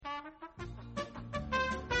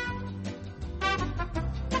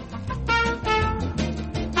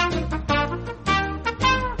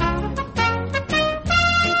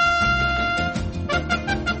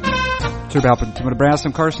Sir Balpin, Timothy Brass,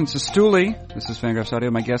 I'm Carson Sestouli. This is Fangraphs Audio.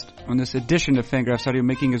 My guest on this edition of Fangraphs Audio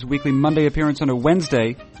making his weekly Monday appearance on a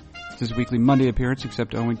Wednesday. It's his weekly Monday appearance,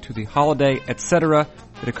 except owing to the holiday, etc.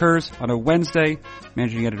 It occurs on a Wednesday.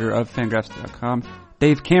 Managing editor of Fangraphs.com,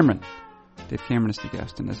 Dave Cameron. Dave Cameron is the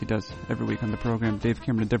guest, and as he does every week on the program, Dave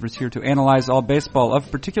Cameron endeavors here to analyze all baseball. Of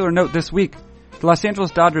particular note this week, the Los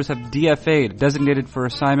Angeles Dodgers have DFA'd, designated for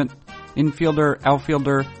assignment, infielder,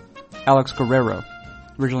 outfielder Alex Guerrero.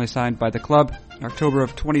 Originally signed by the club in October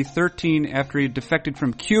of 2013 after he defected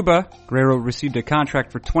from Cuba. Guerrero received a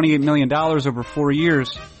contract for $28 million over 4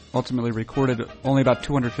 years, ultimately recorded only about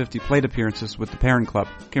 250 plate appearances with the parent club.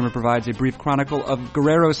 Cameron provides a brief chronicle of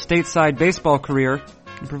Guerrero's stateside baseball career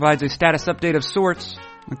and provides a status update of sorts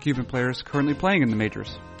on Cuban players currently playing in the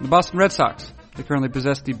majors. The Boston Red Sox. They currently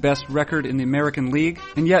possess the best record in the American League,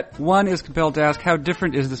 and yet one is compelled to ask how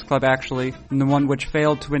different is this club actually than the one which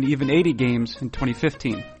failed to win even 80 games in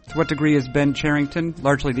 2015. To what degree is Ben Cherington,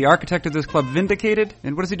 largely the architect of this club, vindicated,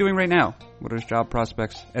 and what is he doing right now? What are his job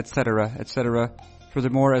prospects, etc., etc.?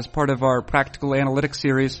 Furthermore, as part of our Practical Analytics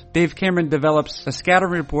series, Dave Cameron develops a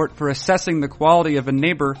scattering report for assessing the quality of a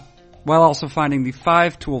neighbor while also finding the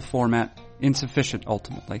 5-tool format insufficient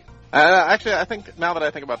ultimately. Actually, I think now that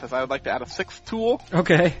I think about this, I would like to add a 6th tool.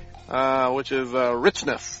 Okay. Which is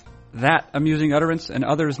richness. That amusing utterance and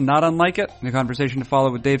others not unlike it. The conversation to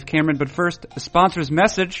follow with Dave Cameron. But first, a sponsor's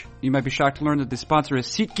message. You might be shocked to learn that the sponsor is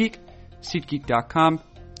SeatGeek, SeatGeek.com.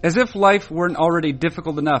 As if life weren't already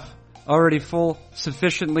difficult enough, already full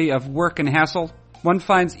sufficiently of work and hassle, one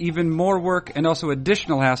finds even more work and also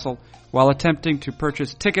additional hassle while attempting to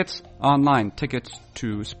purchase tickets online. Tickets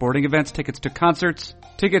to sporting events, tickets to concerts,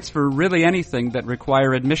 tickets for really anything that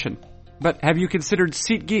require admission. But have you considered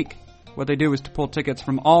SeatGeek? What they do is to pull tickets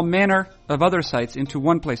from all manner of other sites into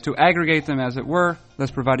one place, to aggregate them as it were,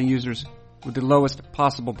 thus providing users with the lowest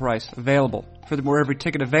possible price available. Furthermore, every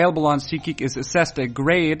ticket available on SeatGeek is assessed a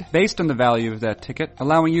grade based on the value of that ticket,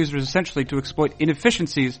 allowing users essentially to exploit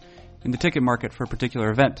inefficiencies in the ticket market for a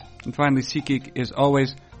particular event. And finally, SeatGeek is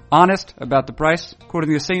always honest about the price,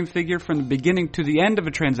 quoting the same figure from the beginning to the end of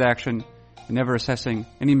a transaction, and never assessing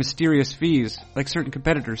any mysterious fees like certain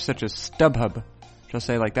competitors such as StubHub. Shall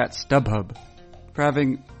say like that, StubHub. For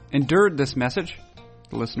having endured this message,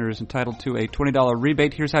 the listener is entitled to a $20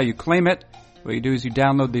 rebate. Here's how you claim it. What you do is you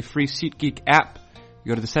download the free SeatGeek app. You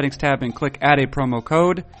go to the settings tab and click add a promo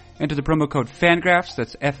code. Enter the promo code FANGRAPHS.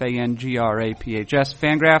 That's FANGRAPHS,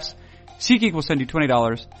 FANGRAPHS. SeatGeek will send you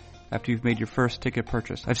 $20 after you've made your first ticket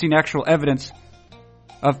purchase. I've seen actual evidence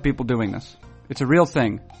of people doing this. It's a real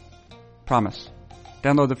thing. Promise.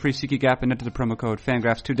 Download the free SeatGeek app and enter the promo code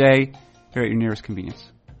FANGRAPHS today here at your nearest convenience.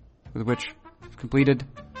 With which we've completed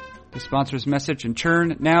the sponsor's message and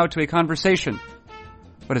turn now to a conversation.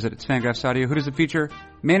 What is it? It's Fangraphs Audio. Who does it feature?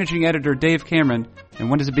 Managing editor Dave Cameron. And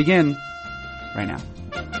when does it begin? Right now.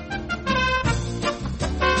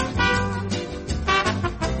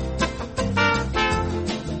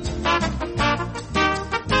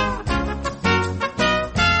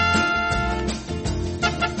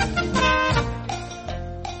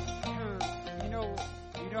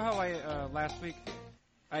 Last week,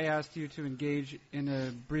 I asked you to engage in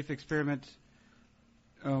a brief experiment,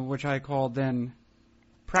 which I called then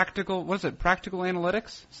practical. What is it? Practical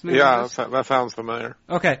analytics? Yeah, that sounds familiar.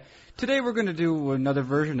 Okay, today we're going to do another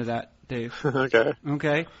version of that, Dave. Okay.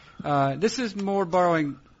 Okay. This is more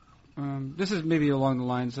borrowing. This is maybe along the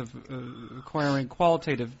lines of acquiring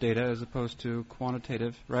qualitative data as opposed to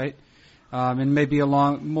quantitative, right? And maybe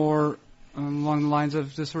along the lines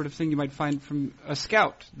of the sort of thing you might find from a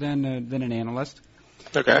scout than an analyst.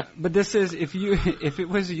 Okay. But this is if it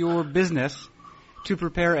was your business to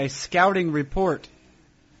prepare a scouting report,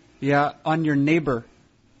 on your neighbor.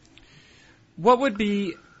 What would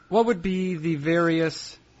be the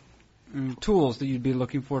various tools that you'd be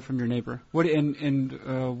looking for from your neighbor? What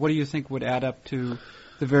do you think would add up to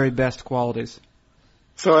the very best qualities?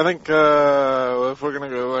 So I think if we're going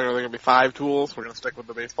to go, there are going to be 5 tools. We're going to stick with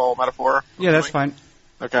the baseball metaphor. Yeah, that's fine.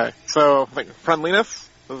 Okay. So I think friendliness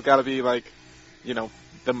has got to be the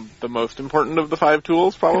most important of the 5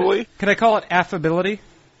 tools, probably. Could I call it affability?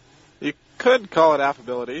 You could call it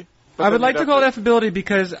affability. I would like to call it affability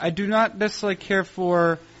because I do not necessarily care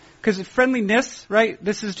for, because friendliness, right?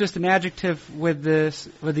 This is just an adjective with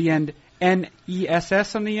the end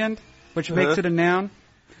N-E-S-S on the end, which makes it a noun.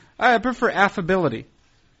 I prefer affability.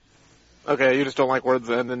 Okay, you just don't like words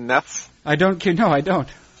that end in ness? I don't. No, I don't.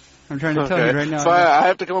 I'm trying to tell you right now. So I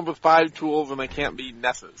have to come up with 5 tools, and they can't be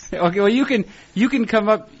nesses. Okay, well you can come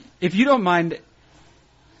up, if you don't mind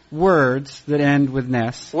words that end with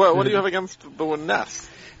ness. What do you have against the word ness?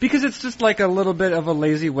 Because it's just like a little bit of a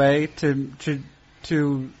lazy way to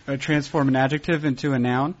transform an adjective into a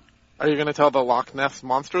noun. Are you going to tell the Loch Ness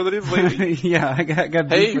monster that he's lazy? Yeah, I got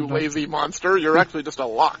hey, you lazy monster, you're actually just a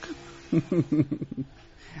loch.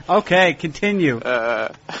 Okay, continue.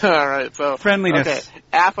 Alright, so... Friendliness. Okay,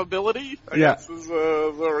 affability, I guess is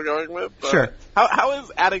what we're going with. Sure. How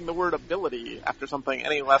is adding the word ability after something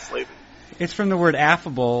any less lazy? It's from the word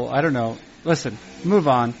affable. I don't know. Listen, move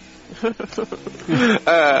on.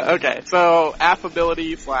 Okay, so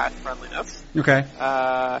affability / friendliness. Okay.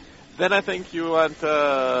 Then I think you want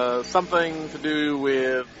something to do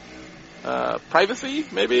with privacy,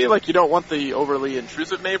 maybe. Like you don't want the overly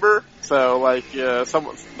intrusive neighbor. So like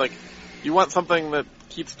someone like you want something that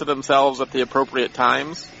keeps to themselves at the appropriate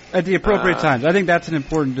times. At the appropriate times. I think that's an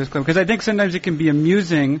important disclaimer because I think sometimes it can be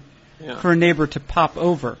amusing for a neighbor to pop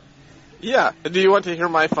over. Yeah. Do you want to hear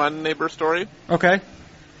my fun neighbor story? Okay.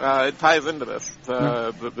 It ties into this. It's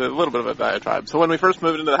a little bit of a diatribe. So when we first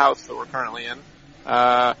moved into the house that we're currently in,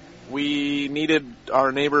 we needed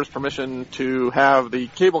our neighbor's permission to have the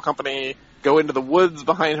cable company go into the woods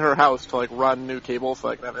behind her house to like run new cable so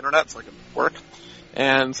I could have internet so I could work.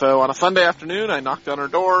 And so on a Sunday afternoon, I knocked on her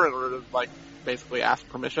door and like basically asked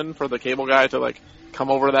permission for the cable guy to like come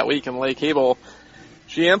over that week and lay cable.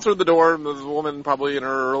 She answered the door, and this was a woman probably in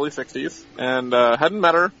her early 60s, and hadn't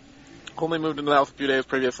met her, only moved into the house a few days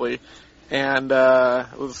previously, and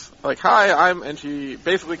was like, hi, and she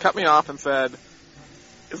basically cut me off and said,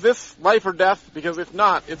 is this life or death? Because if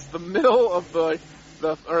not, it's the middle of the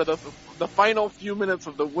final few minutes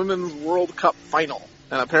of the Women's World Cup final.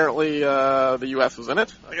 And apparently, the U.S. was in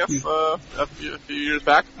it, I guess, a few years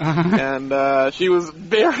back. And, she was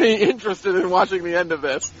very interested in watching the end of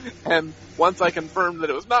this. And once I confirmed that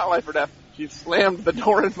it was not life or death, she slammed the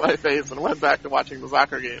door in my face and went back to watching the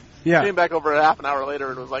soccer game. Yeah. Came back over a half an hour later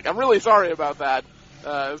and was like, I'm really sorry about that. It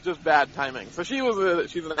was just bad timing. So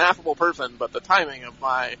she's an affable person, but the timing of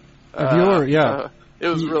my, it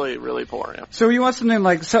was really, really poor, yeah. So you want something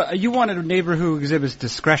like, so you wanted a neighbor who exhibits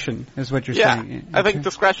discretion, is what you're saying. Yeah, I think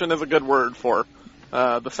discretion is a good word for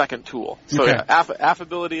the second tool. So yeah,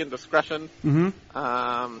 affability and discretion. Mm-hmm.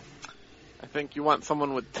 I think you want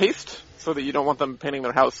someone with taste, so that you don't want them painting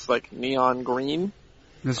their house like neon green.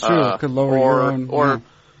 That's true. It could lower your own...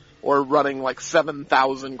 Or running like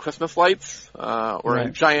 7,000 Christmas lights, or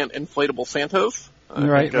giant inflatable Santas.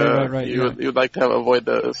 Right. You would like to avoid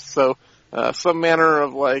those. So, some manner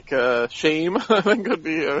of like, shame, I think would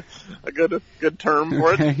be a good term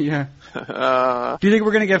for it. Yeah. Do you think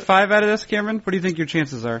we're gonna get 5 out of this, Cameron? What do you think your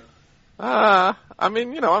chances are? I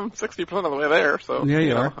mean, I'm 60% of the way there, so. Yeah,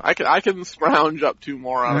 you are. I can scrounge up 2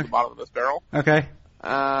 more out of the bottom of this barrel. Okay.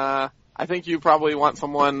 I think you probably want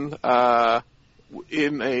someone,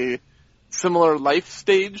 in a similar life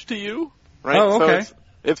stage to you, right? Oh, okay. So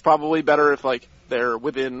it's probably better if like they're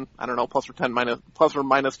within, I don't know, plus or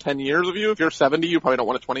minus 10 years of you. If you're 70, you probably don't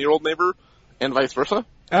want a 20-year-old neighbor, and vice versa.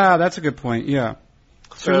 That's a good point. Yeah.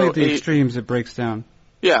 Certainly at the extremes, it breaks down.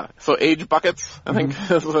 Yeah. So age buckets, I think,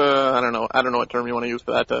 is I don't know what term you want to use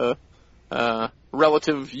for that.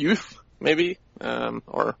 Relative youth, maybe,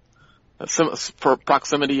 or for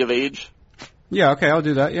proximity of age. Yeah, okay, I'll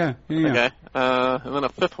do that, yeah. Okay, and then a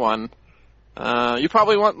 5th one. You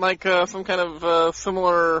probably want, like, some kind of,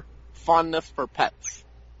 similar fondness for pets.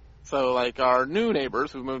 So, like, our new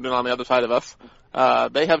neighbors who've moved in on the other side of us,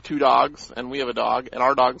 they have 2 dogs, and we have a dog, and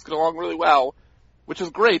our dogs get along really well, which is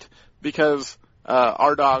great, because,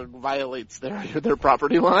 our dog violates their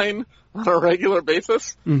property line on a regular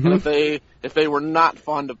basis. Mm-hmm. And if they were not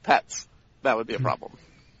fond of pets, that would be a problem.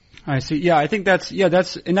 I see. Yeah, I think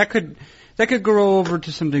and that could grow over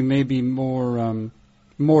to something maybe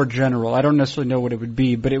more general. I don't necessarily know what it would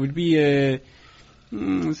be, but it would be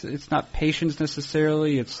it's not patience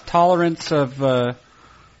necessarily. It's tolerance of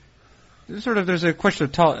there's a question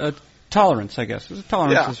of tolerance, I guess.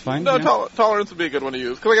 Tolerance is fine. No, tolerance would be a good one to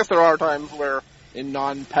use, because I guess there are times where in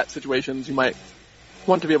non-pet situations you might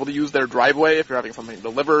want to be able to use their driveway if you're having something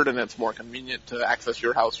delivered and it's more convenient to access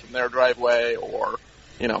your house from their driveway, or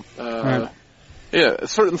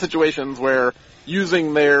certain situations where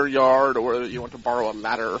using their yard, or you want to borrow a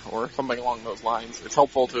ladder or something along those lines, it's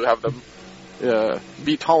helpful to have them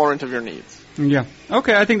be tolerant of your needs. Yeah.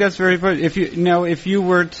 Okay, I think that's very good. If you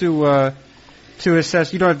were to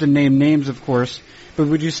assess, you don't have to name names, of course, but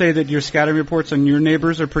would you say that your scouting reports on your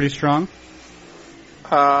neighbors are pretty strong?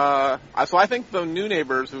 So I think the new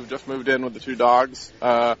neighbors who've just moved in with the 2 dogs,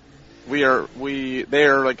 they are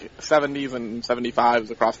like 70s and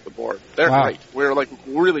 75s across the board. They're great. We're like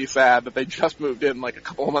really sad that they just moved in like a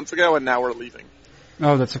couple of months ago and now we're leaving.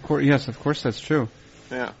 Oh, of course that's true.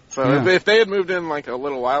 Yeah. So if they had moved in like a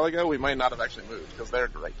little while ago, we might not have actually moved because they're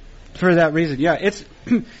great. For that reason, yeah. It's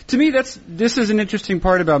to me this is an interesting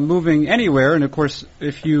part about moving anywhere, and of course,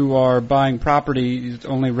 if you are buying property, it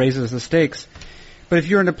only raises the stakes. But if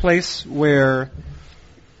you're in a place where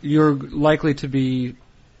you're likely to be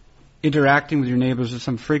interacting with your neighbors with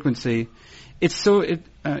some frequency, it's so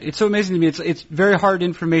amazing to me. It's very hard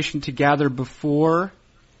information to gather before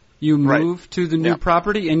you move to the new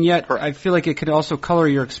property, and yet I feel like it could also color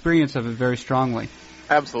your experience of it very strongly.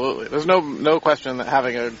 Absolutely. There's no question that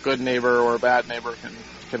having a good neighbor or a bad neighbor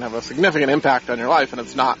can have a significant impact on your life, and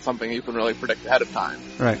it's not something you can really predict ahead of time.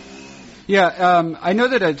 Right. Yeah, I know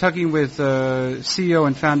that talking with CEO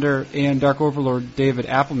and founder and Dark Overlord David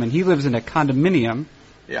Appelman, he lives in a condominium.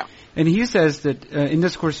 Yeah. And he says that, in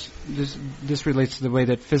this course, this relates to the way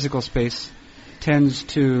that physical space tends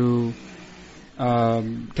to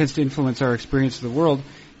influence our experience of the world.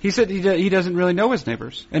 He said he doesn't really know his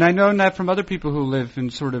neighbors, and I know that from other people who live in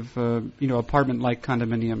sort of apartment-like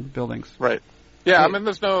condominium buildings. Right. Yeah, I mean,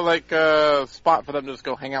 there's no spot for them to just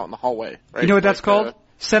go hang out in the hallway. Right? You know what that's called?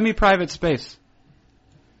 Semi-private space.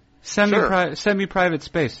 Semi-private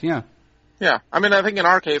space. Yeah. Yeah, I mean, I think in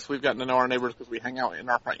our case, we've gotten to know our neighbors because we hang out in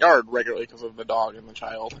our front yard regularly because of the dog and the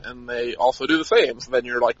child, and they also do the same, so then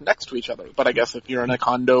you're, like, next to each other. But I guess if you're in a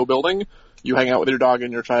condo building, you hang out with your dog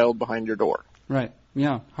and your child behind your door. Right,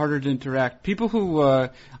 yeah, harder to interact. People who,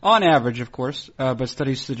 on average, of course, but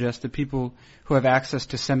studies suggest that people who have access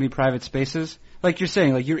to semi-private spaces, like you're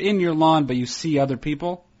saying, like you're in your lawn, but you see other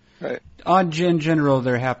people, right. In general,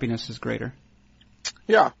 their happiness is greater.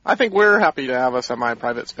 Yeah, I think we're happy to have a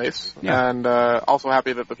semi-private space, and also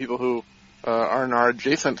happy that the people who are in our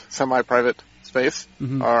adjacent semi-private space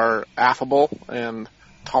are affable and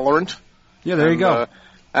tolerant. Yeah, there you go.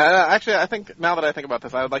 Actually, I think now that I think about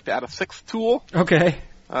this, I would like to add a sixth tool. Okay.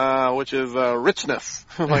 Which is richness.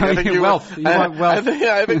 I think wealth. You want wealth.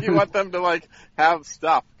 I think you want them to have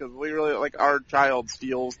stuff because we really our child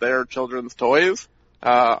steals their children's toys.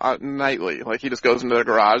 Nightly. He just goes into their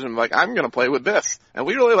garage and I'm gonna play with this. And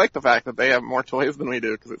we really like the fact that they have more toys than we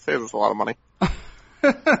do because it saves us a lot of money.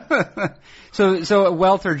 So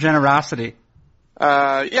wealth or generosity?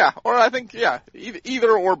 Yeah. Or I think,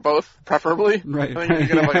 either or both, preferably. Right. I think if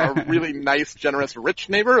you can have a really nice, generous, rich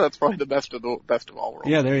neighbor, that's probably the best of all worlds.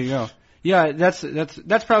 Yeah, there you go. Yeah, that's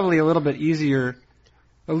probably a little bit easier.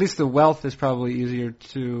 At least the wealth is probably easier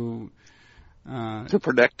to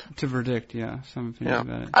predict. To predict, yeah. Some things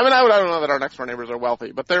about it. I mean, I don't know that our next door neighbors are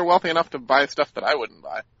wealthy, but they're wealthy enough to buy stuff that I wouldn't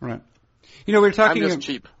buy. Right. We were talking. I'm just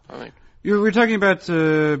cheap. I think. We were talking about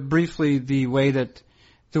briefly the way that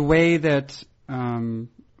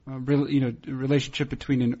relationship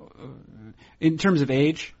between in terms of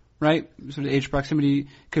age, right? Sort of age proximity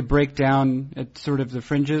could break down at sort of the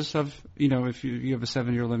fringes of if you have a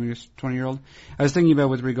 7-year-old, 11-year, 20-year-old. I was thinking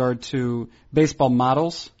about with regard to baseball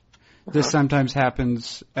models. This sometimes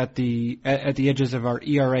happens at the edges of our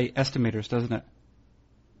ERA estimators, doesn't it?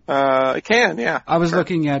 It can, yeah. I was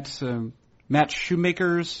looking at Matt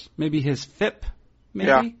Shoemaker's, maybe his FIP,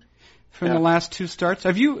 from the last 2 starts.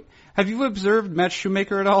 Have you observed Matt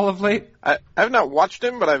Shoemaker at all of late? I have not watched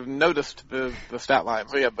him, but I've noticed the stat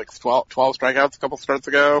lines. He had 12 strikeouts a couple starts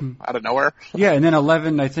ago out of nowhere. Yeah, and then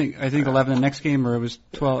 11. I think 11 the next game, or it was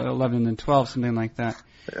 12, 11 and then 12, something like that.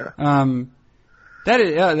 Yeah.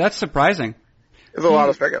 That's surprising. There's a lot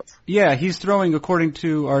of strikeouts. Yeah, he's throwing, according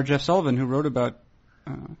to our Jeff Sullivan, who wrote about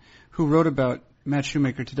Matt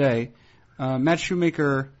Shoemaker today. Matt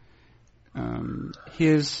Shoemaker,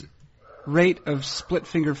 his rate of split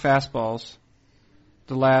finger fastballs,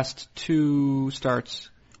 the last 2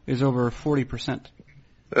 starts, is over 40%.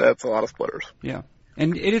 That's a lot of splitters. Yeah,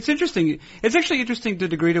 and it's interesting. It's actually interesting the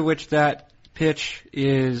degree to which that pitch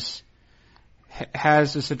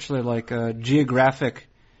has essentially a geographic,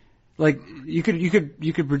 you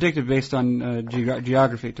could predict it based on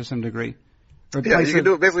geography to some degree. You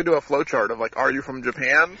can basically do a flow chart of are you from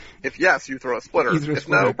Japan? If yes, you throw a splitter. If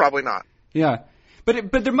no, probably not. Yeah,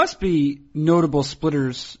 but there must be notable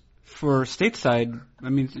splitters for stateside. I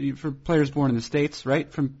mean, for players born in the States, right?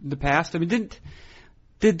 From the past. I mean,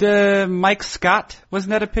 did Mike Scott,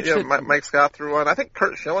 wasn't that a pitch? Yeah, Mike Scott threw one. I think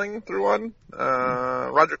Kurt Schilling threw one.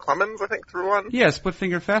 Roger Clemens, I think, threw one. Yeah, split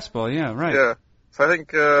finger fastball. Yeah, right. Yeah. So I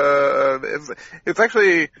think it's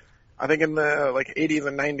actually, I think in the 80s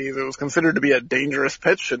and 90s, it was considered to be a dangerous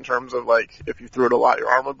pitch in terms of if you threw it a lot, your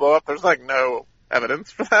arm would blow up. There's no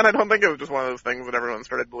evidence for that. I don't think it was just one of those things that everyone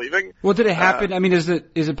started believing. Well, did it happen? I mean, is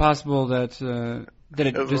it possible that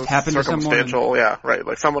it just happened to someone? Circumstantial, yeah, right.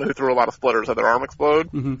 Someone who threw a lot of splitters had their arm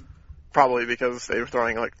explode. Mm-hmm. probably because they were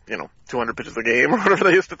throwing 200 pitches a game or whatever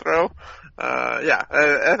they used to throw.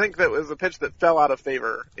 I think that was a pitch that fell out of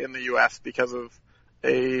favor in the U.S. because of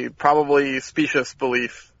a probably specious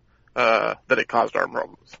belief that it caused arm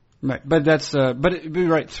problems. Right, but that's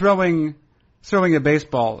right. Throwing a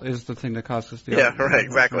baseball is the thing that causes the arm. Yeah, right,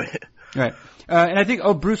 exactly. Right, and I think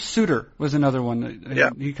Bruce Sutter was another one. Yeah.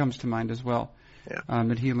 He comes to mind as well. Yeah.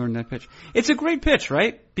 That he learned that pitch. It's a great pitch,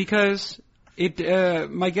 right? Because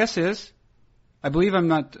my guess is, I believe I'm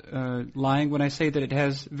not lying when I say that it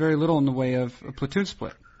has very little in the way of a platoon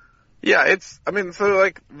split. Yeah,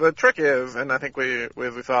 the trick is, and I think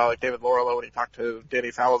as we saw, David Laurilo when he talked to Danny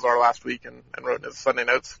Salazar last week and wrote in his Sunday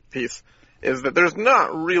Notes piece, is that there's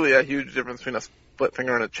not really a huge difference between a split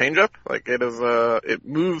finger and a changeup. It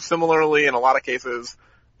moves similarly in a lot of cases.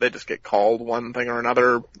 They just get called one thing or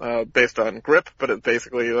another, based on grip, but it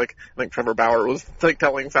basically, I think Trevor Bauer was,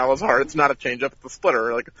 telling Salazar, it's not a changeup, it's a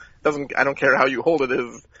splitter. I don't care how you hold it,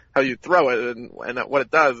 is how you throw it, and what it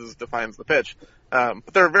does is defines the pitch.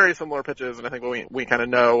 But they're very similar pitches, and I think we kind of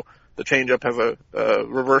know the changeup has a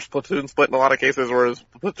reverse platoon split in a lot of cases, whereas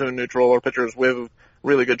platoon neutral or pitchers with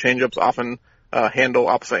really good changeups often, handle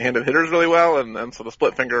opposite-handed hitters really well, and so the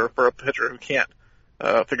split finger for a pitcher who can't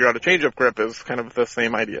figure out a changeup grip is kind of the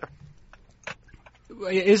same idea.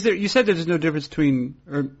 Is there? You said there's no difference between,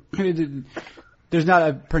 or there's not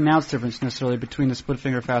a pronounced difference necessarily between the split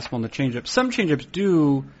finger fastball and the changeup. Some changeups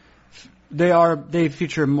do. They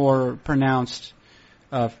feature more pronounced,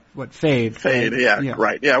 fade. Fade, yeah,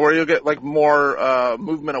 right, yeah, where you'll get more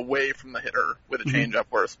movement away from the hitter with a changeup,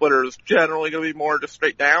 where a splitter is generally going to be more just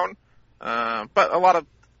straight down. But a lot of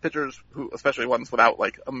pitchers who, especially ones without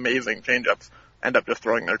amazing changeups, end up just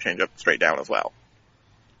throwing their changeup straight down as well.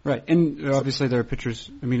 Right, and obviously there are pitchers.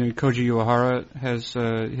 I mean, Koji Uehara has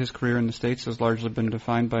his career in the States has largely been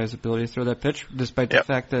defined by his ability to throw that pitch, despite the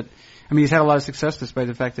fact that, he's had a lot of success despite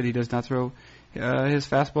the fact that he does not throw his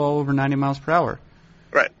fastball over 90 miles per hour.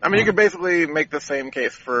 Right. You could basically make the same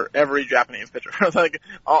case for every Japanese pitcher.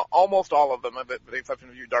 Almost all of them, with the exception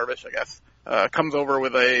of Yu Darvish, I guess, comes over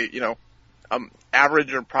with a,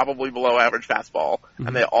 average or probably below average fastball,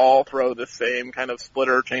 and they all throw the same kind of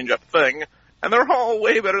splitter changeup thing, and they're all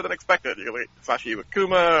way better than expected. You got Sashi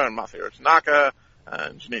Iwakuma and Masahiro Tanaka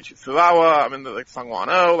and Junichi Suzawa, Sungwon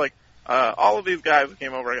Oh, all of these guys who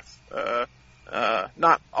came over, I guess,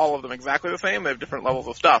 not all of them exactly the same. They have different levels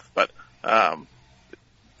of stuff, but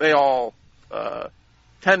they all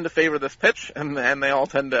tend to favor this pitch, and they all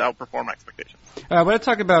tend to outperform expectations. I want to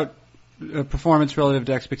talk about performance relative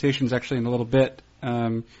to expectations actually in a little bit.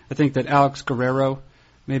 I think that Alex Guerrero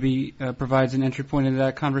maybe provides an entry point into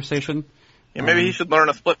that conversation. Yeah, maybe he should learn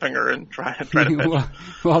a split finger and try to pitch.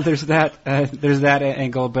 well, there's that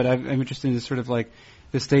angle, but I'm interested in sort of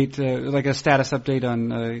the state, a status update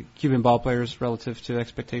on Cuban ball players relative to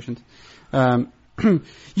expectations.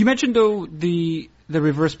 You mentioned though the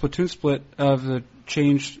reverse platoon split of the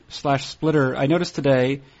change/splitter. I noticed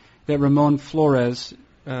today that Ramon Flores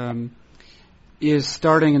is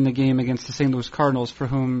starting in the game against the St. Louis Cardinals, for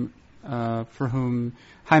whom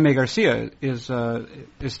Jaime Garcia is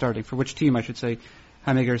starting. For which team, I should say,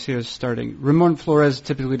 Jaime Garcia is starting. Ramon Flores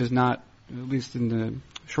typically does not, at least in the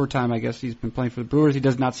short time I guess he's been playing for the Brewers, he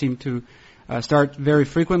does not seem to start very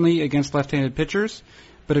frequently against left-handed pitchers.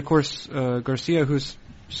 But of course, Garcia, who's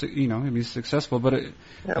he's successful, but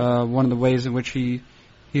one of the ways in which he's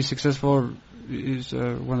successful is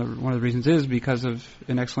one of the reasons is because of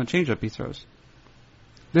an excellent changeup he throws.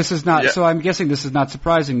 This is not, so I'm guessing this is not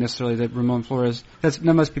surprising necessarily that Ramon Flores, that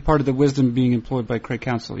must be part of the wisdom being employed by Craig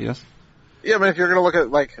Counsell, yes? Yeah, if you're going to look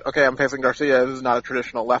at, I'm facing Garcia, this is not a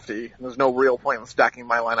traditional lefty, and there's no real point in stacking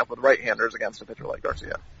my lineup with right-handers against a pitcher like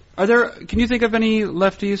Garcia. Can you think of any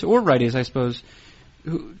lefties or righties, I suppose,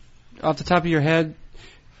 who, off the top of your head,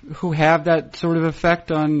 who have that sort of effect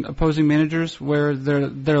on opposing managers where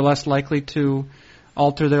they're less likely to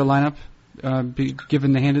alter their lineup,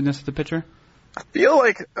 given the handedness of the pitcher? I feel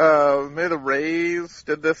like maybe the Rays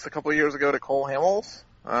did this a couple of years ago to Cole Hamels,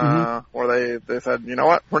 where they said, you know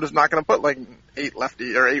what, we're just not going to put 8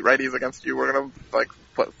 righties against you. We're going to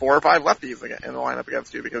put 4 or 5 lefties in the lineup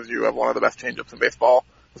against you because you have one of the best changeups in baseball,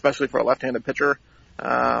 especially for a left-handed pitcher.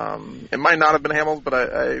 It might not have been Hamels, but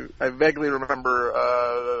I vaguely remember,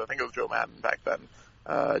 I think it was Joe Madden back then,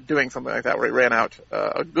 doing something like that where he ran out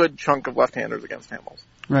a good chunk of left-handers against Hamels.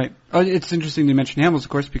 Right. It's interesting to mention Hamels, of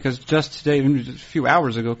course, because just today, a few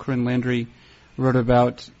hours ago, Corinne Landry wrote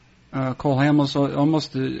about Cole Hamels,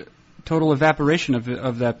 almost the total evaporation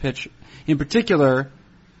of that pitch. In particular,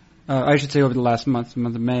 I should say over the last month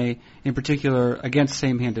of May, in particular against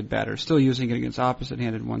same-handed batters. Still using it against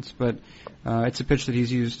opposite-handed ones, but it's a pitch that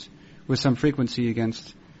he's used with some frequency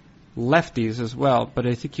against lefties as well. But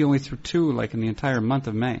I think he only threw 2 like in the entire month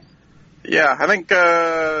of May. Yeah, I think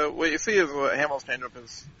what you see is Hamels' changeup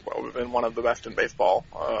has been one of the best in baseball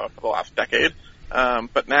for the last decade.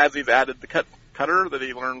 But as he's added the cutter that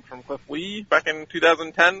he learned from Cliff Lee back in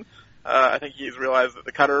 2010, I think he's realized that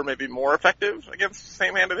the cutter may be more effective against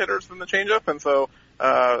same-handed hitters than the changeup, and so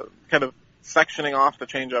kind of sectioning off the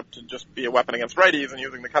changeup to just be a weapon against righties and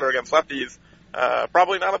using the cutter against lefties,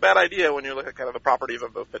 probably not a bad idea when you look at kind of the properties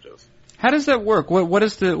of those pitches. How does that work? What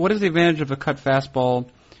is the advantage of a cut fastball?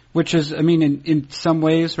 Which is, I mean, in some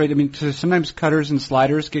ways, right? I mean, sometimes cutters and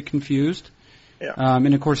sliders get confused. Yeah.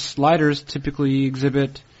 And of course, sliders typically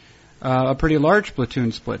exhibit a pretty large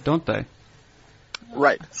platoon split, don't they?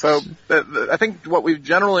 Right. So I think what we've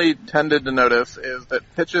generally tended to notice is that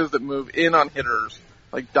pitches that move in on hitters,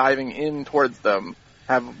 like diving in towards them,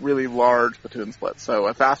 have really large platoon splits. So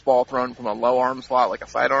a fastball thrown from a low arm slot like a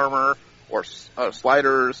side armor or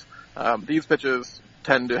sliders, these pitches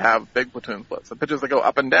tend to have big platoon splits. The pitches that go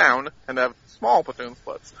up and down tend to have small platoon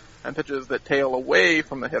splits. And pitches that tail away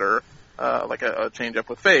from the hitter, like a changeup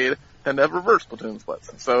with fade, tend to have reverse platoon splits.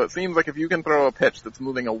 So it seems like if you can throw a pitch that's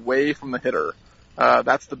moving away from the hitter,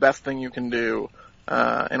 that's the best thing you can do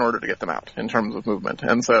in order to get them out in terms of movement.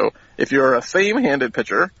 And so if you're a same-handed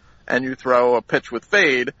pitcher and you throw a pitch with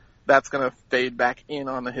fade, that's going to fade back in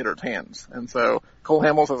on the hitter's hands. And so Cole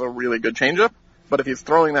Hamels has a really good changeup. But if he's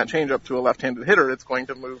throwing that changeup to a left-handed hitter, it's going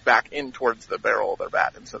to move back in towards the barrel of their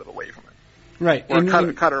bat instead of away from it. Right. Or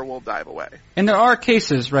a cutter will dive away. And there are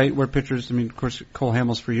cases, right, where pitchers, I mean, of course, Cole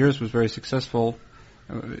Hamels for years was very successful,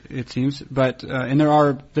 it seems. But and there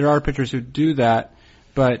are pitchers who do that,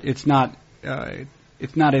 but it's not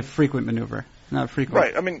a frequent maneuver. Not frequent.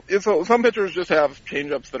 Right. I mean, so some pitchers just have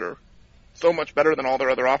changeups that are so much better than all their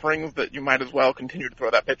other offerings that you might as well continue to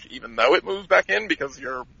throw that pitch even though it moves back in because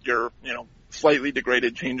your slightly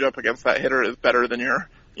degraded changeup against that hitter is better than your,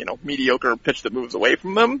 mediocre pitch that moves away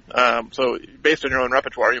from them. So based on your own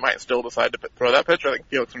repertoire, you might still decide to throw that pitch. I think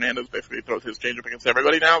Felix Hernandez basically throws his changeup against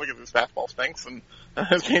everybody now because his fastball stinks and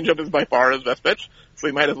his changeup is by far his best pitch. So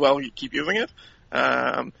he might as well keep using it.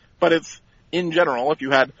 But it's, in general, if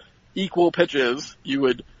you had equal pitches, you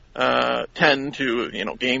would, tend to,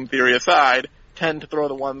 game theory aside, tend to throw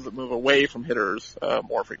the ones that move away from hitters,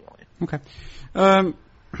 more frequently. Okay.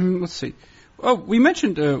 Let's see. Oh, we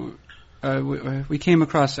mentioned, we came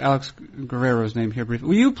across Alex Guerrero's name here briefly.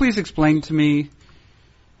 Will you please explain to me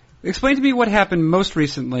what happened most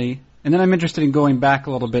recently, and then I'm interested in going back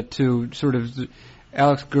a little bit to sort of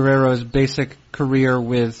Alex Guerrero's basic career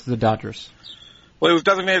with the Dodgers. Well, he was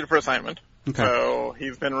designated for assignment. Okay. So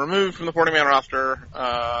he's been removed from the 40-man roster.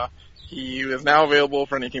 He is now available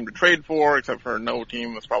for any team to trade for, except for no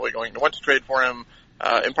team that's probably going to want to trade for him.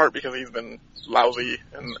 In part because he's been lousy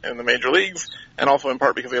in the major leagues, and also in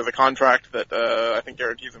part because he has a contract that I think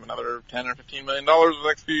guarantees him another $10 or $15 million in the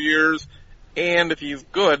next few years. And if he's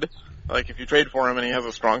good, like if you trade for him and he has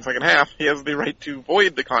a strong second half, he has the right to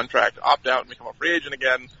void the contract, opt out, and become a free agent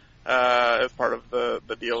again as part of the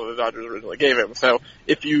deal that the Dodgers originally gave him. So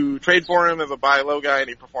if you trade for him as a buy low guy and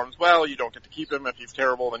he performs well, you don't get to keep him. If he's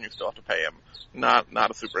terrible, then you still have to pay him. Not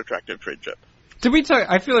a super attractive trade chip. Did we talk?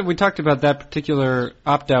 I feel like we talked about that particular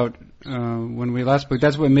opt-out when we last spoke.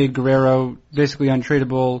 That's what made Guerrero basically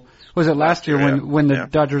untradeable. Was it last year when the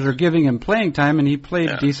Dodgers were giving him playing time and he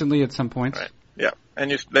played decently at some points? Right. Yeah, and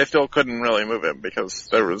they still couldn't really move him because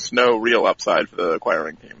there was no real upside for the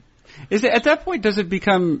acquiring team. Is it at that point? Does it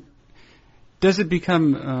become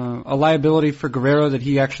a liability for Guerrero that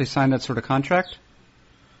he actually signed that sort of contract?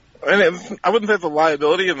 And I wouldn't say it's a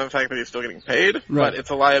liability in the fact that he's still getting paid, right. But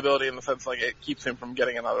it's a liability in the sense like it keeps him from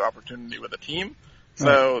getting another opportunity with a team.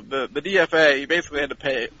 So the DFA, he basically had to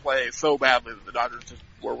play so badly that the Dodgers just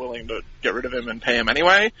were willing to get rid of him and pay him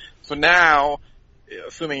anyway. So now,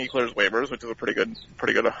 assuming he clears waivers, which is a pretty good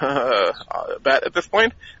bet at this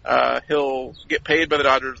point, he'll get paid by the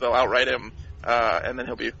Dodgers. They'll outright him, and then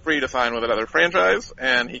he'll be free to sign with another franchise,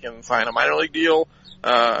 and he can sign a minor league deal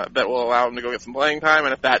that will allow him to go get some playing time.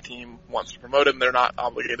 And if that team wants to promote him, they're not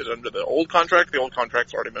obligated under the old contract. The old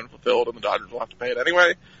contract's already been fulfilled, and the Dodgers will have to pay it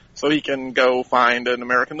anyway. So he can go find an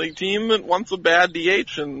American League team that wants a bad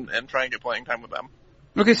DH and try and get playing time with them.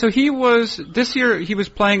 Okay, so this year he was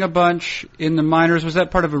playing a bunch in the minors. Was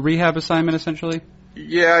that part of a rehab assignment, essentially?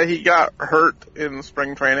 Yeah, he got hurt in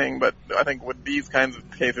spring training, but I think with these kinds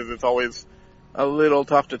of cases, it's always a little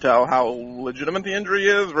tough to tell how legitimate the injury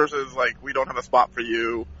is versus, like, we don't have a spot for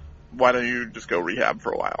you. Why don't you just go rehab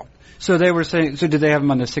for a while? So they were saying, did they have him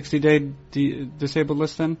on the 60-day disabled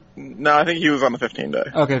list then? No, I think he was on the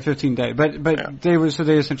 15-day. Okay, 15-day. But yeah.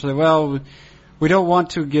 They essentially, we don't want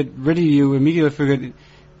to get rid of you immediately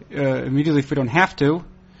if we don't have to,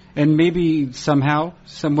 and maybe somehow,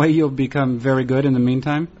 some way you'll become very good in the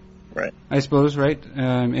meantime. Right. I suppose, right?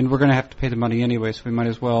 And we're going to have to pay the money anyway, so we might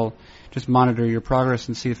as well just monitor your progress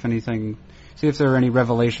and see if there are any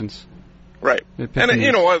revelations. Right. And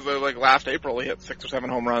it was like last April he hit 6 or 7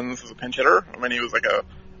 home runs as a pinch hitter. I mean, he was like a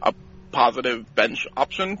positive bench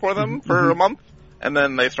option for them for a month, and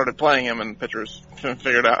then they started playing him, and pitchers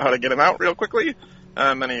figured out how to get him out real quickly.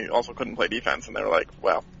 And then he also couldn't play defense, and they were like,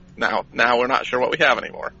 well, now we're not sure what we have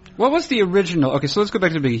anymore. What was the original? Okay, so let's go back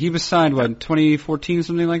to the beginning. He was signed, what, 2014,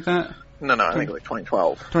 something like that? No, I think like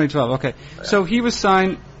 2012. 2012, okay. Yeah. So he was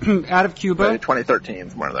signed out of Cuba.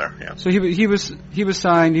 2013, somewhere there, yeah. So he was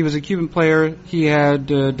signed, he was a Cuban player, he had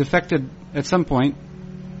defected at some point.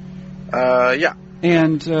 Yeah.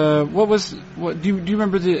 And do you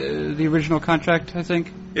remember the original contract, I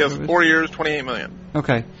think? Yes, 4 years, $28 million.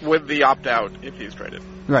 Okay. With the opt-out if he's traded.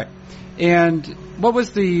 Right. And how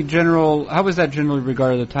was that generally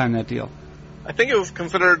regarded at the time, that deal? I think it was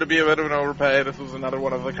considered to be a bit of an overpay. This was another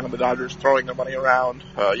one of the Dodgers throwing their money around.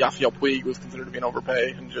 Yasiel Puig was considered to be an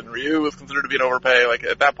overpay, and Jin Ryu was considered to be an overpay. Like,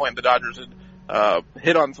 at that point, the Dodgers had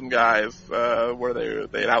hit on some guys where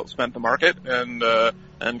they had outspent the market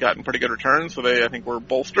and gotten pretty good returns. So they, I think, were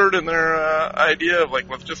bolstered in their idea of, like,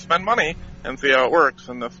 let's just spend money and see how it works.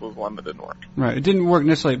 And this was one that didn't work. Right, it didn't work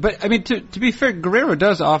necessarily. But, I mean, to be fair, Guerrero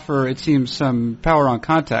does offer, it seems, some power on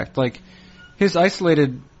contact. Like, his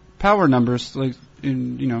isolated power numbers, like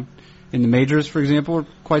in the majors, for example, are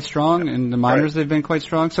quite strong. In the minors, they've been quite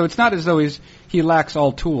strong. So it's not as though he lacks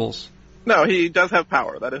all tools. No, he does have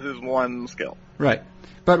power. That is his one skill. Right.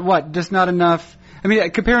 But what? Just not enough? I mean,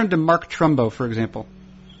 compare him to Mark Trumbo, for example.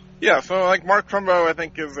 Yeah, so like Mark Trumbo, I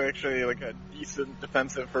think, is actually like a decent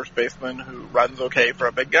defensive first baseman who runs okay for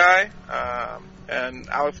a big guy. And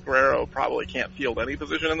Alex Guerrero probably can't field any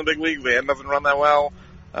position in the big leagues and doesn't run that well.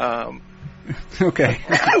 Okay.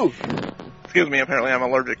 Excuse me, apparently I'm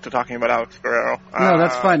allergic to talking about Alex Guerrero. No,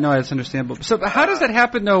 that's fine. No, that's understandable. So how does that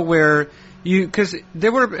happen, though, where because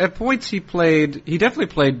there were, at points he definitely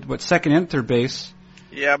played, second and third base?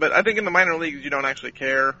 Yeah, but I think in the minor leagues you don't actually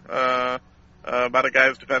care about a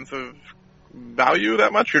guy's defensive value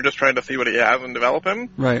that much. You're just trying to see what he has and develop him.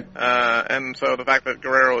 Right. And so the fact that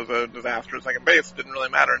Guerrero is a disaster at second base didn't really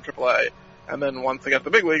matter in AAA. And then once they got to the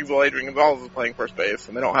big leagues, well, Adrian Gonzalez is playing first base,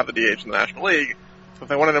 and they don't have the DH in the National League. So if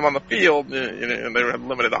they wanted him on the field, they had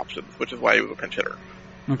limited options, which is why he was a pinch hitter.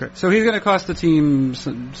 Okay, so he's going to cost the team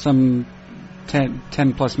some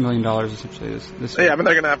 $10+ million essentially this year. Yeah, I mean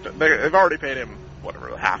they're going to have to. They've already paid him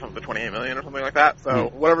half of the $28 million or something like that. So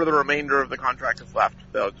whatever the remainder of the contract is left,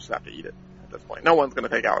 they'll just have to eat it at this point. No one's going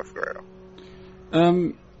to take Alex Guerrero.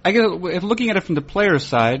 I guess if looking at it from the player's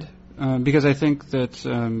side, because I think that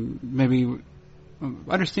maybe,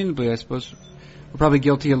 understandably, I suppose, we're probably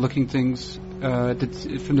guilty of looking things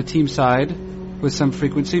from the team side with some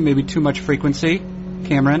frequency, maybe too much frequency,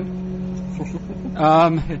 Cameron.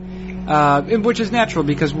 Which is natural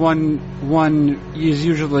because one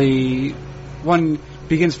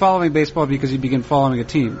begins following baseball because you begin following a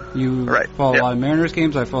team. You follow a lot of Mariners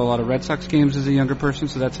games. I follow a lot of Red Sox games as a younger person,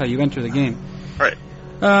 so that's how you enter the game. Right.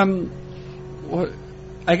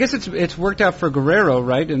 I guess it's worked out for Guerrero,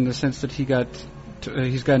 right, in the sense that he's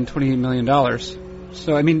gotten $28 million.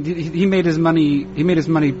 So I mean, he made his money. He made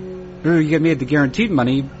the guaranteed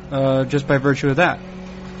money just by virtue of that.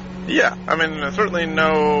 Yeah, I mean, certainly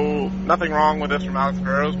nothing wrong with this from Alex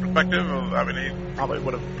Guerrero's perspective. I mean, he probably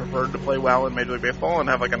would have preferred to play well in Major League Baseball and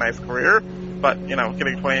have like a nice career. But getting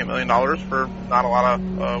 $28 million for not a lot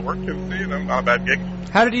of work is not a bad gig.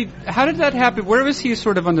 How did that happen? Where was he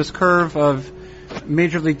sort of on this curve of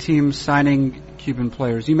Major League teams signing Cuban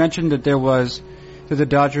players? You mentioned that the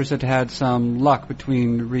Dodgers had some luck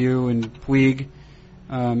between Ryu and Puig,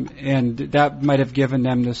 and that might have given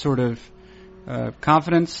them the sort of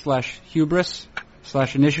confidence / hubris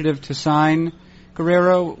 / initiative to sign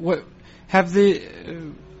Guerrero. Where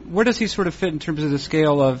does he sort of fit in terms of the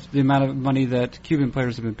scale of the amount of money that Cuban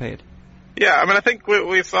players have been paid? Yeah, I mean, I think what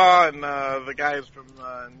we saw in the guys from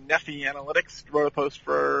Neffy Analytics wrote a post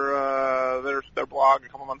for their blog a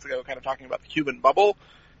couple months ago kind of talking about the Cuban bubble,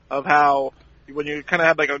 of how when you kind of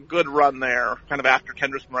had like a good run there, kind of after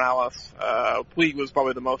Kendrys Morales, Puig was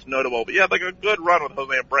probably the most notable, but you had like a good run with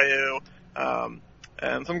Jose Abreu,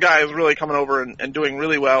 and some guys really coming over and doing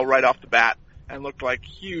really well right off the bat and looked like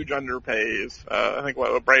huge underpays. I think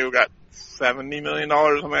Abreu got $70 million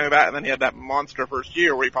or something like that, and then he had that monster first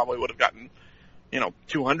year where he probably would have gotten,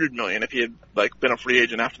 $200 million if he had like been a free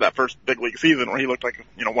agent after that first big league season where he looked like,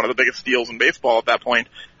 one of the biggest steals in baseball at that point.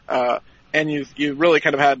 And you really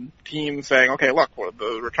kind of had teams saying, okay, look,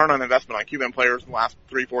 the return on investment on Cuban players in the last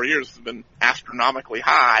 3-4 years has been astronomically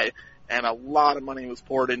high, and a lot of money was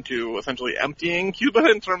poured into essentially emptying Cuba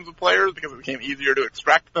in terms of players because it became easier to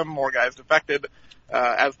extract them, more guys defected.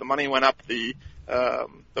 As the money went up, the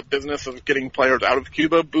business of getting players out of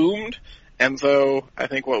Cuba boomed. And so I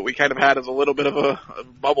think what we kind of had is a little bit of a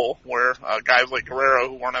bubble where guys like Guerrero,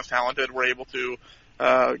 who weren't as talented, were able to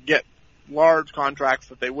get large contracts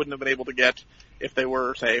that they wouldn't have been able to get if they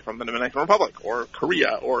were, say, from the Dominican Republic or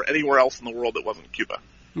Korea or anywhere else in the world that wasn't Cuba.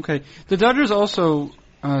 Okay. The Dodgers also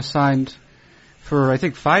signed for, I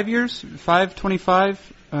think, 5 years, $5.25,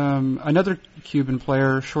 another Cuban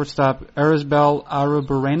player, shortstop, Arizbel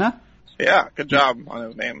Arrubarrena. Yeah, good job on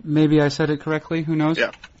his name. Maybe I said it correctly. Who knows?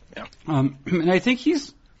 Yeah. And I think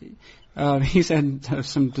he's had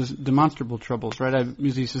some demonstrable troubles, right? I'm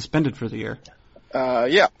usually suspended for the year.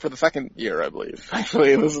 Yeah, for the second year, I believe.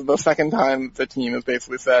 Actually, this is the second time the team has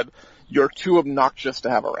basically said, you're too obnoxious to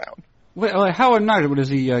have around. Well, how obnoxious? What is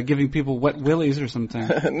he, giving people wet willies or something?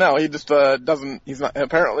 No, he just he's not,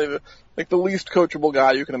 apparently, the least coachable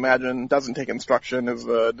guy you can imagine, doesn't take instruction, is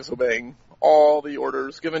disobeying all the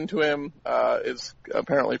orders given to him, is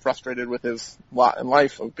apparently frustrated with his lot in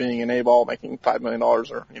life of being an A-ball, making $5 million,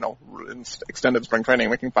 or, in extended spring training,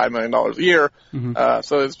 making $5 million a year. Mm-hmm.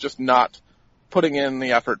 So it's just not putting in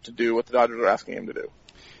the effort to do what the Dodgers are asking him to do.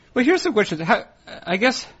 Well, here's the question. I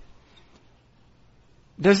guess,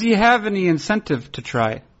 does he have any incentive to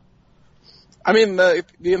try? I mean, the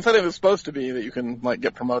incentive is supposed to be that you can,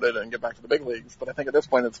 get promoted and get back to the big leagues, but I think at this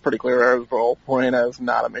point it's pretty clear Arrubarrena is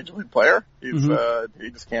not a major league player. He's,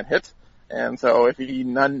 he just can't hit. And so if he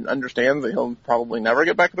understands that he'll probably never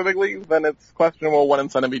get back to the big leagues, then it's questionable what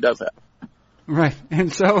incentive he does have. Right.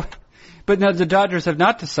 And so, but now the Dodgers have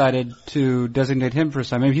not decided to designate him for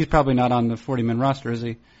some. I mean, he's probably not on the 40-man roster, is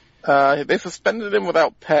he? They suspended him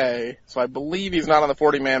without pay, so I believe he's not on the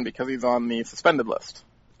 40-man because he's on the suspended list.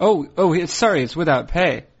 It's without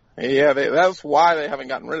pay. Yeah, that's why they haven't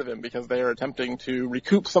gotten rid of him, because they are attempting to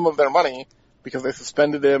recoup some of their money because they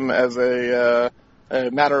suspended him as a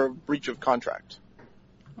matter of breach of contract.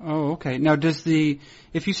 Oh, okay. Now,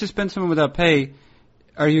 if you suspend someone without pay,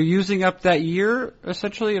 are you using up that year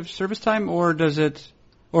essentially of service time, or of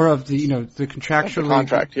the contractual? The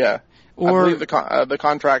contract, yeah. Or I believe the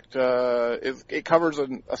contract it covers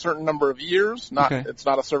a certain number of years. It's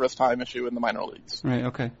not a service time issue in the minor leagues. Right.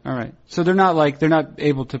 Okay. All right. So they're not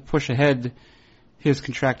able to push ahead his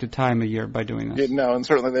contracted time a year by doing this. No, and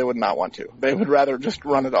certainly they would not want to. They would rather just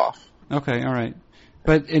run it off. Okay. All right.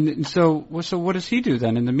 But so what does he do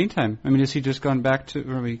then in the meantime? I mean, has he just gone back to?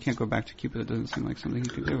 Or he can't go back to Cuba. That doesn't seem like something he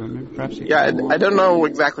could do. I mean, perhaps he. Yeah, I don't know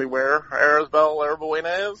exactly where Arizbel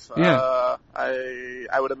Arrubarrena is. Yeah.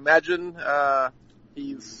 I would imagine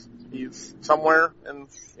he's somewhere in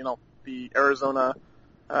the Arizona,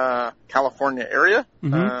 California area.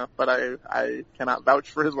 Mm-hmm. But I cannot vouch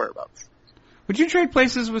for his whereabouts. Would you trade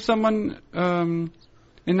places with someone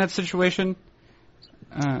in that situation?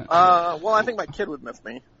 Well, I think my kid would miss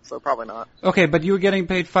me, so probably not. Okay, but you were getting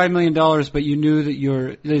paid $5 million, but you knew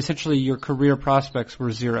that essentially your career prospects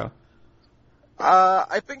were zero.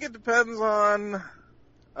 I think it depends on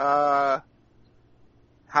how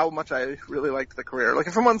much I really liked the career. Like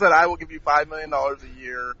if someone said, I will give you $5 million a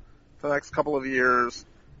year for the next couple of years,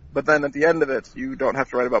 but then at the end of it, you don't have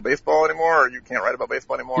to write about baseball anymore, or you can't write about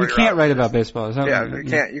baseball anymore. You can't write about baseball. Is that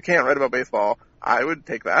what you can't write about baseball. I would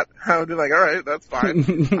take that. I would be like, all right, that's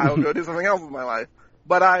fine. I will go do something else with my life.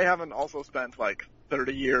 But I haven't also spent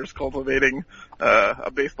 30 years cultivating a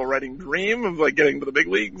baseball writing dream of getting to the big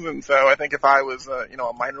leagues. And so I think if I was a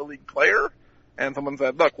minor league player and someone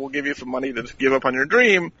said, look, we'll give you some money to just give up on your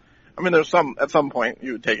dream, I mean, at some point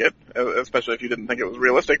you would take it, especially if you didn't think it was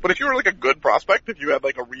realistic. But if you were a good prospect, if you had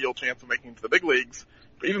a real chance of making it to the big leagues,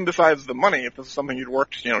 even besides the money, if this is something you'd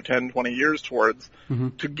worked, 10, 20 years towards,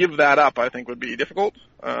 to give that up, I think would be difficult.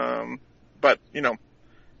 But,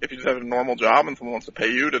 if you just have a normal job and someone wants to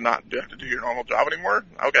pay you to not have to do your normal job anymore,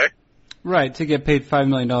 okay. Right, to get paid $5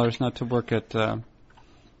 million, not to work at, a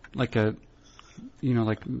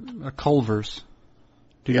Culver's.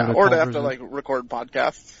 Yeah, or to have to record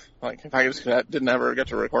podcasts. If I just didn't ever get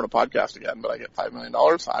to record a podcast again, but I get $5 million,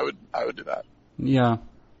 I would do that. Yeah.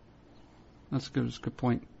 That's a good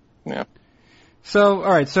point. Yeah. So,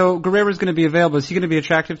 alright, so Guerrero's going to be available. Is he going to be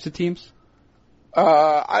attractive to teams?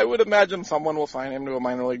 I would imagine someone will sign him to a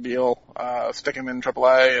minor league deal, stick him in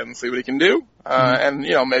AAA and see what he can do. And,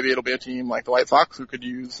 maybe it'll be a team like the White Sox who could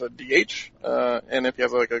use a DH. And if he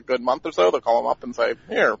has a good month or so, they'll call him up and say,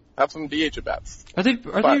 here, have some DH at bats. Are they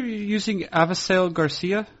using Avisail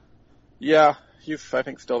Garcia? Yeah, He's, I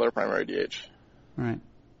think, still their primary DH. Right.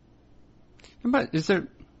 But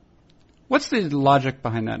what's the logic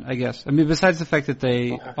behind that, I guess? I mean, besides the fact that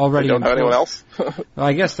they already don't have anyone else? Well,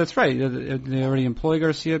 I guess that's right. They already employ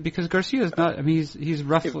Garcia because Garcia is not, I mean, he's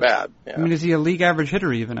roughly... He's bad, yeah. I mean, is he a league average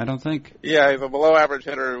hitter even? I don't think. Yeah, he's a below average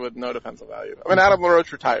hitter with no defensive value. I mean, Adam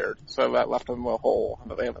LaRoche retired, so that left him a hole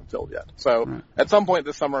that they haven't filled yet. So at some point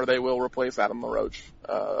this summer they will replace Adam LaRoche,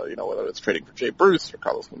 whether it's trading for Jay Bruce or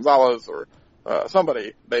Carlos Gonzalez or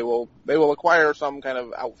somebody. They will acquire some kind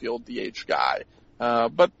of outfield DH guy.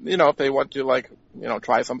 But, if they want to,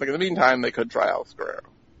 try something in the meantime, they could try Alex Guerrero.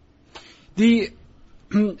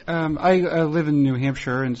 I live in New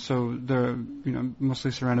Hampshire, and so they're,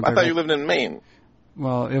 mostly surrounded by... I thought you lived in Maine.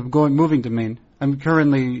 Well, I'm moving to Maine. I'm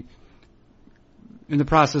currently in the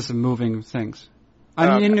process of moving things.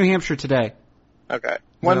 I'm in New Hampshire today. Okay.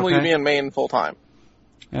 When will you be in Maine full time?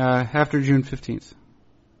 After June 15th.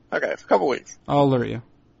 Okay, it's a couple weeks. I'll alert you.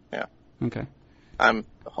 Yeah. Okay. I'm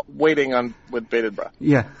waiting with bated breath.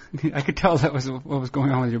 Yeah, I could tell that was what was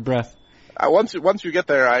going on with your breath. Once you get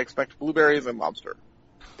there, I expect blueberries and lobster.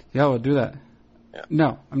 Yeah, we'll do that. Yeah.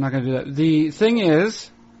 No, I'm not going to do that. The thing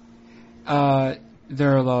is, there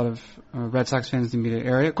are a lot of Red Sox fans in the immediate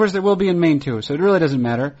area. Of course, there will be in Maine, too, so it really doesn't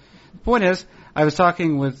matter. The point is, I was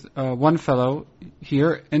talking with one fellow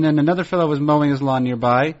here, and then another fellow was mowing his lawn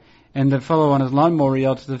nearby, and the fellow on his lawnmower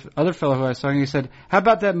yelled to the other fellow who I was talking, he said, "How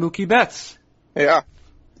about that Mookie Betts?" Yeah.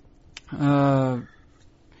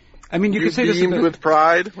 I mean, you could say this beamed with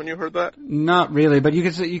pride when you heard that? Not really, but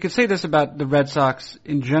you could say this about the Red Sox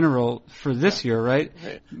in general for this year, right?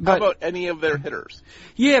 Hey, but, how about any of their hitters?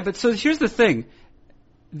 Yeah, but so here's the thing.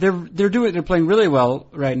 They're playing really well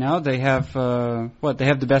right now. They have they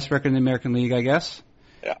have the best record in the American League, I guess.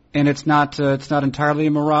 Yeah. And it's not entirely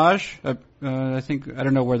a mirage. I think I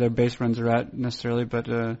don't know where their base runs are at necessarily, but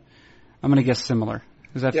I'm going to guess similar.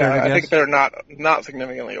 Is that fair to guess? I think they're not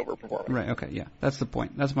significantly overperforming. Right, okay, yeah. That's the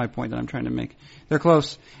point. That's my point that I'm trying to make. They're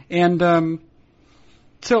close. And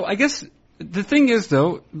so I guess the thing is,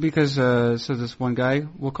 though, because so this one guy,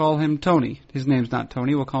 we'll call him Tony. His name's not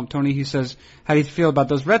Tony. We'll call him Tony. He says, "How do you feel about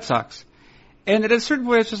those Red Sox?" And at a certain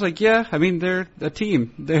point, it's just like, yeah, I mean, they're a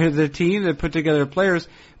team. They're the team that put together players.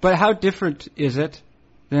 But how different is it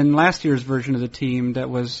than last year's version of the team that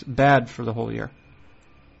was bad for the whole year?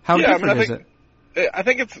 How different is it? I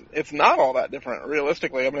think it's not all that different,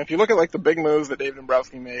 realistically. I mean, if you look at the big moves that Dave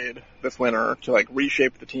Dombrowski made this winter to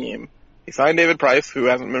reshape the team, he signed David Price, who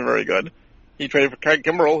hasn't been very good. He traded for Craig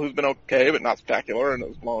Kimbrell, who's been okay but not spectacular and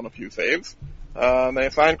has blown a few saves. And they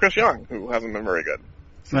signed Chris Young, who hasn't been very good.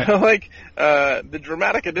 Right. So the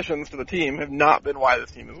dramatic additions to the team have not been why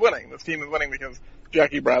this team is winning. This team is winning because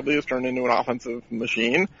Jackie Bradley has turned into an offensive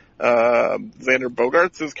machine. Xander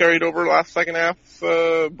Bogaerts has carried over last second half's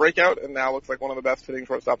breakout and now looks like one of the best hitting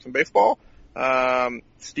shortstops in baseball.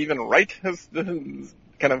 Stephen Wright has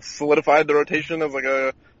kind of solidified the rotation as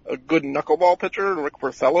a good knuckleball pitcher. Rick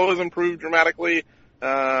Porcello has improved dramatically.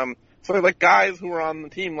 So guys who were on the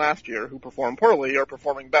team last year who performed poorly are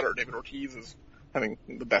performing better. David Ortiz is having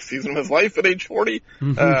the best season of his life at age 40.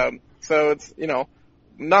 Mm-hmm. So it's,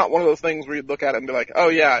 not one of those things where you'd look at it and be like, oh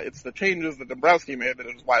yeah, it's the changes that Dombrowski made that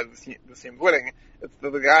is why this team's winning. It's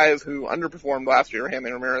the guys who underperformed last year,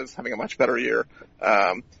 Hanley Ramirez having a much better year,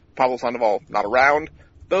 Pablo Sandoval not around.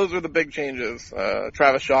 Those are the big changes.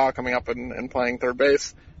 Travis Shaw coming up and playing third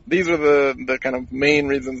base. These are the kind of main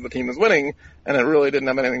reasons the team is winning, and it really didn't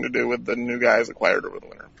have anything to do with the new guys acquired over the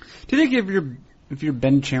winter. Do you think if you're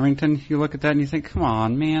Ben Cherington, you look at that and you think, come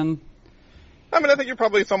on, man? I mean, I think you're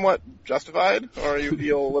probably somewhat justified, or you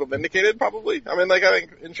feel a little vindicated, probably. I mean, I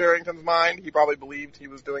think in Cherington's mind, he probably believed he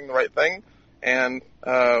was doing the right thing, and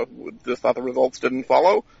just thought the results didn't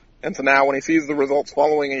follow. And so now when he sees the results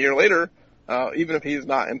following a year later, even if he's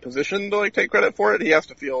not in position to take credit for it, he has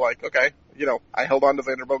to feel like, okay, I held on to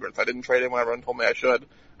Xander Bogaerts. I didn't trade him when everyone told me I should.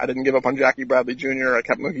 I didn't give up on Jackie Bradley Jr. I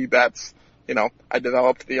kept Mookie Betts. I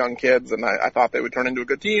developed the young kids, and I thought they would turn into a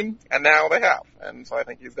good team, and now they have. And so I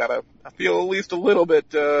think he's got to feel at least a little bit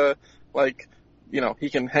he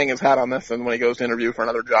can hang his hat on this, and when he goes to interview for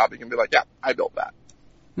another job, he can be like, yeah, I built that.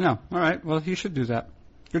 No, all right. Well, he should do that.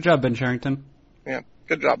 Good job, Ben Cherington. Yeah,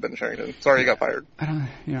 good job, Ben Cherington. Sorry you got fired.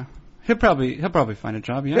 Yeah. He'll probably find a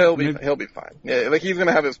job. Yeah, he'll be fine. Yeah, he's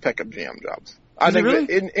gonna have his pick of GM jobs. I think really?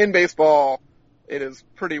 that in baseball, it is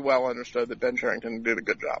pretty well understood that Ben Cherington did a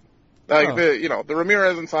good job. The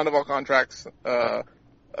Ramirez and Sandoval contracts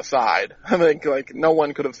aside, I think no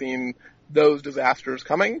one could have seen those disasters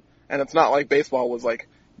coming, and it's not like baseball was like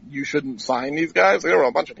you shouldn't sign these guys. There were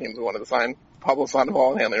a bunch of teams who wanted to sign Pablo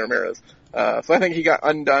Sandoval and Hanley Ramirez. So I think he got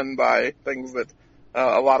undone by things that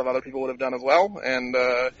a lot of other people would have done as well, and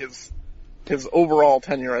his overall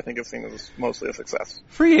tenure, I think, is seen as mostly a success.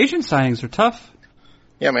 Free agent signings are tough.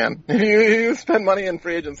 Yeah, man. If you spend money in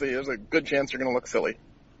free agency, there's a good chance you're going to look silly.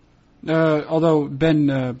 Although Ben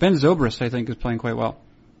Zobrist, I think, is playing quite well.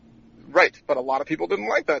 Right, but a lot of people didn't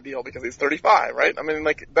like that deal because he's 35, right? I mean,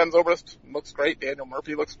 like, Ben Zobrist looks great, Daniel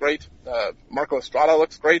Murphy looks great, Marco Estrada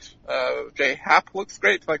looks great, Jay Happ looks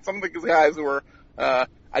great. Like, some of the guys who were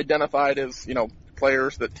identified as,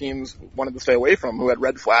 players that teams wanted to stay away from, who had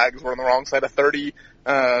red flags, were on the wrong side of 30.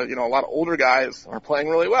 A lot of older guys are playing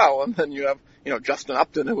really well, and then you have, Justin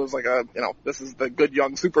Upton, who was like this is the good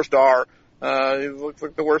young superstar. He looks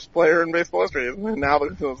like the worst player in baseball history. And now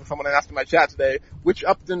someone asked in my chat today, which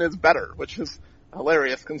Upton is better, which is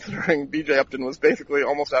hilarious considering BJ Upton was basically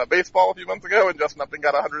almost out of baseball a few months ago, and Justin Upton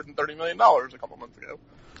got $130 million a couple months ago.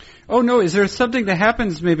 Oh no, is there something that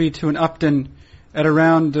happens maybe to an Upton at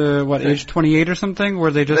around, age 28 or something,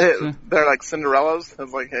 where they just... They're like Cinderellas.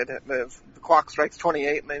 It's like the clock strikes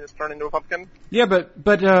 28 and they just turn into a pumpkin. Yeah,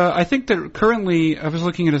 but I think that currently, I was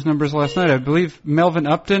looking at his numbers last night, I believe Melvin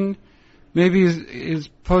Upton maybe is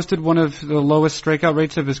posted one of the lowest strikeout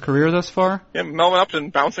rates of his career thus far. Yeah, Melvin Upton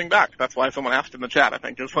bouncing back. That's why someone asked in the chat, I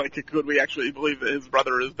think. It's like, could we actually believe that his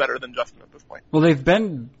brother is better than Justin at this point? Well, he's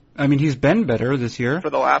been better this year. For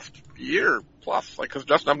the last year plus, because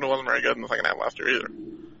Justin Upton wasn't very good in the second half last year either.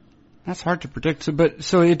 That's hard to predict.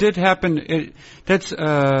 So it did happen.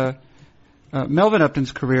 Melvin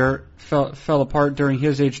Upton's career fell apart during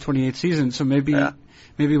his age 28 season. So maybe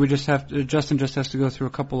we Justin just has to go through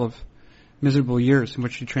a couple of miserable years in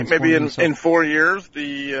which he transformed himself. Maybe in 4 years,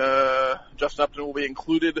 the Justin Upton will be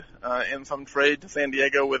included in some trade to San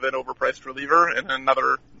Diego with an overpriced reliever and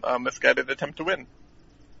another misguided attempt to win.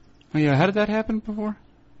 Oh yeah, how did that happen before?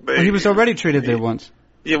 He was already traded there once.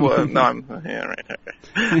 Yeah, well, no, right.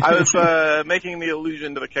 Okay. I was making the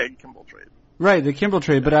allusion to the Craig Kimbrel trade. Right, the Kimbrel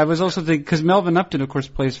trade, but I was also thinking, because Melvin Upton, of course,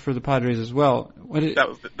 plays for the Padres as well. That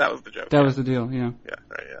was the joke. That was the deal, yeah. Yeah,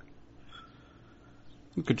 right,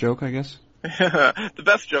 yeah. Good joke, I guess. The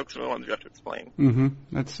best jokes are the ones you have to explain. Mm-hmm.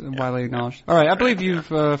 That's widely acknowledged. All right, I believe you've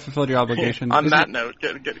fulfilled your obligation. On that note,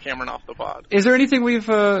 get Cameron off the pod. Is there anything we've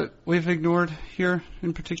ignored here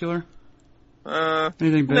in particular?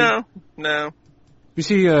 Anything big? No.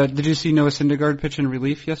 Did you see Noah Syndergaard pitch in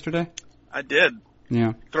relief yesterday? I did.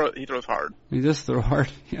 Yeah. He throws hard. He does throw hard.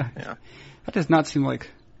 Yeah. Yeah. That does not seem like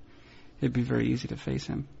it'd be very easy to face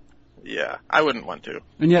him. Yeah, I wouldn't want to.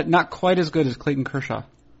 And yet, not quite as good as Clayton Kershaw.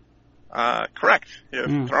 Correct.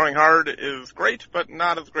 Yeah. Throwing hard is great, but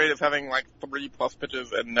not as great as having 3+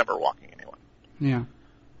 pitches and never walking anyone. Yeah.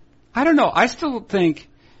 I don't know. I still think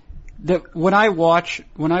that when I watch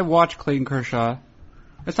Clayton Kershaw,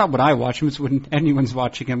 it's not when I watch him, it's when anyone's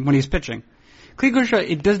watching him when he's pitching. Clayton Kershaw,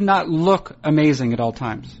 it does not look amazing at all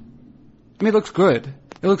times. I mean, it looks good.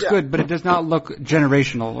 It looks good, but it does not look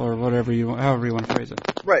generational or however you want to phrase it.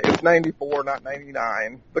 Right, it's 94, not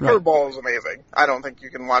 99. The curveball is amazing. I don't think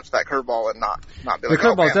you can watch that curveball and not be like, the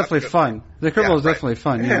curveball is definitely fun. The curveball is definitely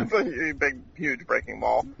fun, yeah. It's a big, huge breaking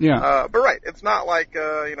ball. Yeah. But right, it's not like, when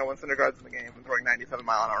Syndergaard's in the game and throwing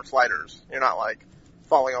 97-mile-an-hour sliders. You're not,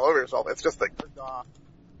 falling all over yourself. It's just Kershaw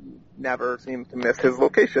never seems to miss his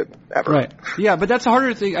location, ever. Right. Yeah, but that's a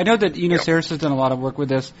harder thing. I know that Enos Harris has done a lot of work with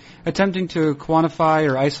this. Attempting to quantify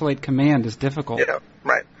or isolate command is difficult. Yeah,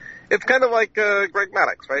 right. It's kind of like Greg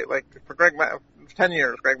Maddux, right? For 10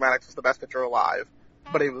 years, Greg Maddux was the best pitcher alive,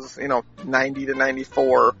 but he was, 90 to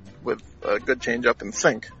 94 with a good changeup and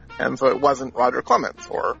sink. And so it wasn't Roger Clemens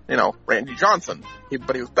or, Randy Johnson.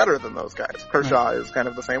 But he was better than those guys. Kershaw is kind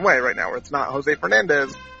of the same way right now, where it's not Jose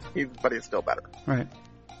Fernandez, but he's still better. Right.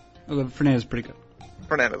 Although Fernandez is pretty good.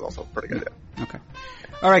 Fernandez also pretty good, yeah. Okay.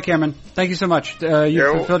 All right, Cameron. Thank you so much.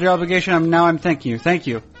 You fulfilled your obligation. Now I'm thanking you. Thank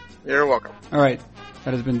you. You're welcome. All right.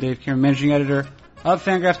 That has been Dave Cameron, managing editor of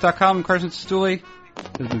Fangraphs.com. I'm Carson Stuley. This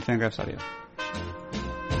has been Fangraphs Audio.